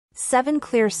7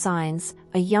 clear signs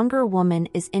a younger woman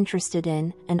is interested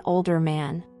in an older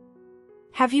man.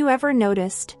 Have you ever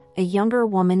noticed a younger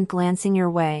woman glancing your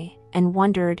way and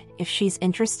wondered if she's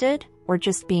interested or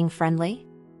just being friendly?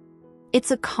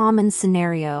 It's a common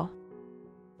scenario.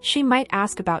 She might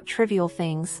ask about trivial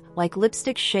things like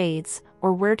lipstick shades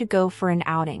or where to go for an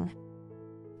outing.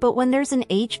 But when there's an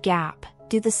age gap,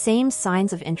 do the same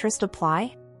signs of interest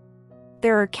apply?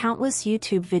 There are countless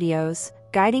YouTube videos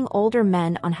guiding older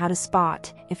men on how to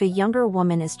spot if a younger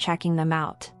woman is checking them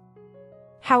out.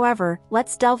 However,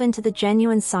 let's delve into the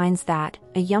genuine signs that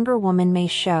a younger woman may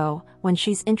show when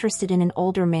she's interested in an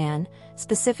older man,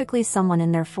 specifically someone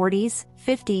in their 40s,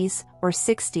 50s, or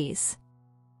 60s.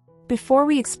 Before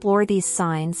we explore these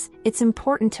signs, it's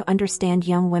important to understand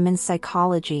young women's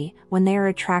psychology when they are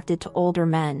attracted to older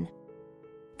men.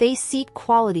 They seek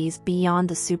qualities beyond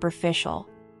the superficial.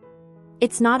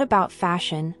 It's not about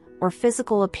fashion or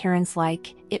physical appearance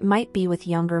like it might be with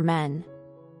younger men.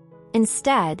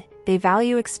 Instead, they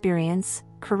value experience,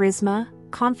 charisma,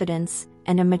 confidence,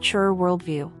 and a mature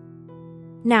worldview.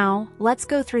 Now, let's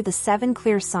go through the 7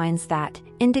 clear signs that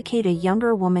indicate a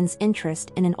younger woman's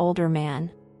interest in an older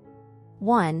man.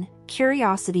 1.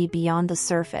 Curiosity beyond the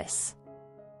surface.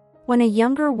 When a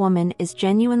younger woman is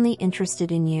genuinely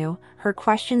interested in you, her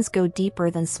questions go deeper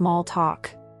than small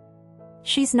talk.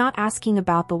 She's not asking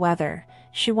about the weather.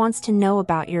 She wants to know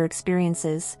about your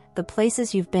experiences, the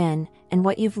places you've been, and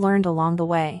what you've learned along the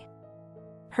way.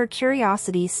 Her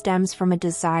curiosity stems from a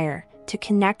desire to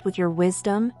connect with your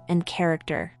wisdom and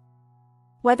character.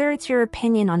 Whether it's your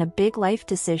opinion on a big life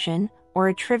decision or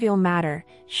a trivial matter,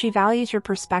 she values your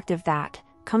perspective that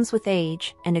comes with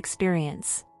age and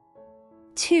experience.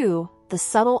 2. The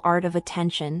subtle art of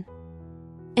attention.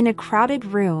 In a crowded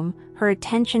room, her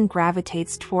attention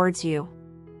gravitates towards you.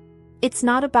 It's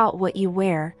not about what you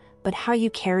wear, but how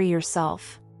you carry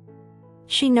yourself.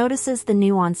 She notices the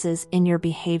nuances in your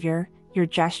behavior, your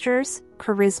gestures,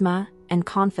 charisma, and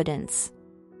confidence.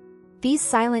 These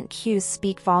silent cues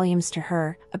speak volumes to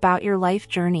her about your life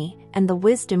journey and the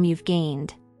wisdom you've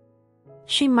gained.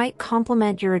 She might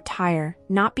compliment your attire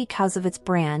not because of its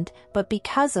brand, but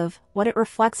because of what it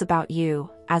reflects about you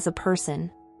as a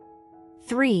person.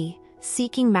 3.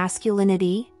 Seeking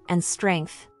masculinity and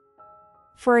strength.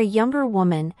 For a younger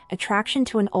woman, attraction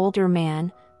to an older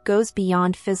man goes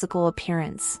beyond physical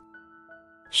appearance.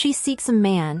 She seeks a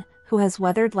man who has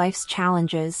weathered life's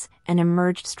challenges and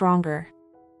emerged stronger.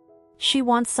 She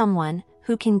wants someone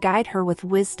who can guide her with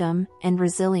wisdom and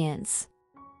resilience.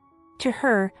 To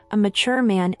her, a mature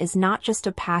man is not just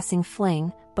a passing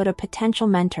fling, but a potential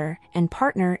mentor and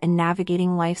partner in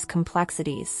navigating life's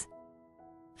complexities.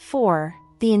 4.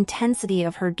 The intensity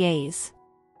of her gaze.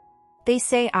 They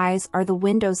say eyes are the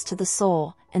windows to the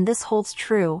soul, and this holds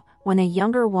true when a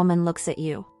younger woman looks at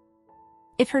you.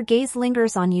 If her gaze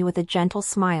lingers on you with a gentle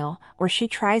smile, or she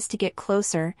tries to get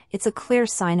closer, it's a clear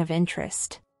sign of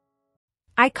interest.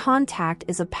 Eye contact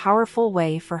is a powerful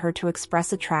way for her to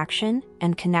express attraction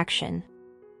and connection.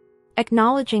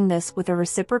 Acknowledging this with a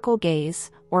reciprocal gaze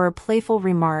or a playful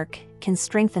remark can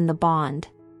strengthen the bond.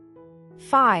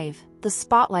 5. The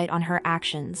spotlight on her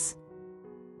actions.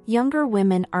 Younger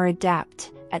women are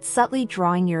adept at subtly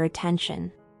drawing your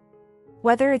attention.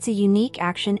 Whether it's a unique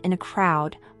action in a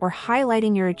crowd or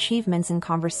highlighting your achievements in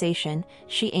conversation,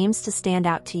 she aims to stand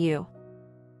out to you.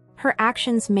 Her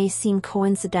actions may seem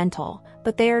coincidental,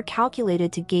 but they are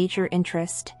calculated to gauge your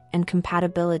interest and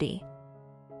compatibility.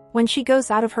 When she goes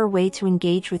out of her way to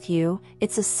engage with you,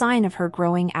 it's a sign of her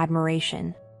growing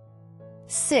admiration.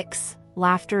 6.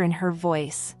 Laughter in her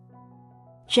voice.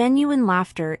 Genuine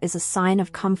laughter is a sign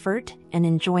of comfort and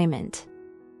enjoyment.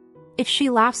 If she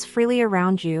laughs freely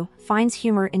around you, finds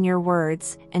humor in your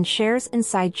words, and shares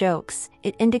inside jokes,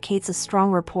 it indicates a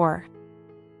strong rapport.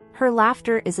 Her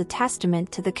laughter is a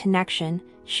testament to the connection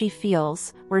she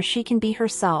feels, where she can be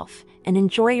herself and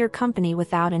enjoy your company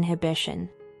without inhibition.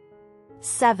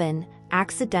 7.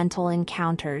 Accidental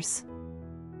encounters.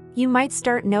 You might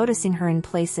start noticing her in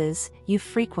places you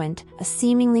frequent, a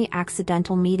seemingly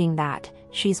accidental meeting that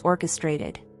she's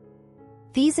orchestrated.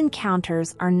 These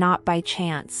encounters are not by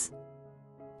chance.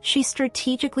 She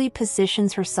strategically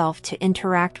positions herself to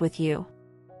interact with you.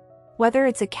 Whether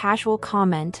it's a casual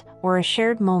comment or a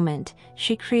shared moment,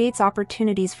 she creates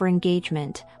opportunities for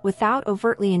engagement without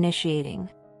overtly initiating.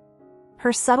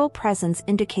 Her subtle presence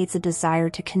indicates a desire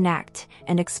to connect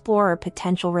and explore a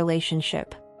potential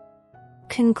relationship.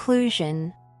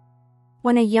 Conclusion.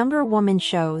 When a younger woman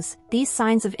shows these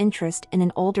signs of interest in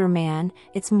an older man,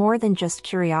 it's more than just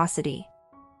curiosity.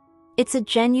 It's a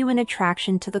genuine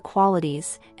attraction to the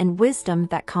qualities and wisdom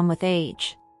that come with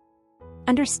age.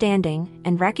 Understanding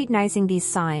and recognizing these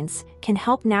signs can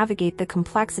help navigate the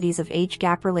complexities of age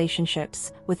gap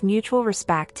relationships with mutual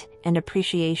respect and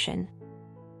appreciation.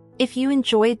 If you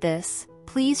enjoyed this,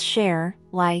 please share,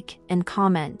 like, and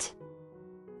comment.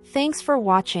 Thanks for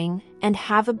watching, and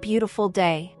have a beautiful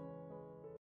day.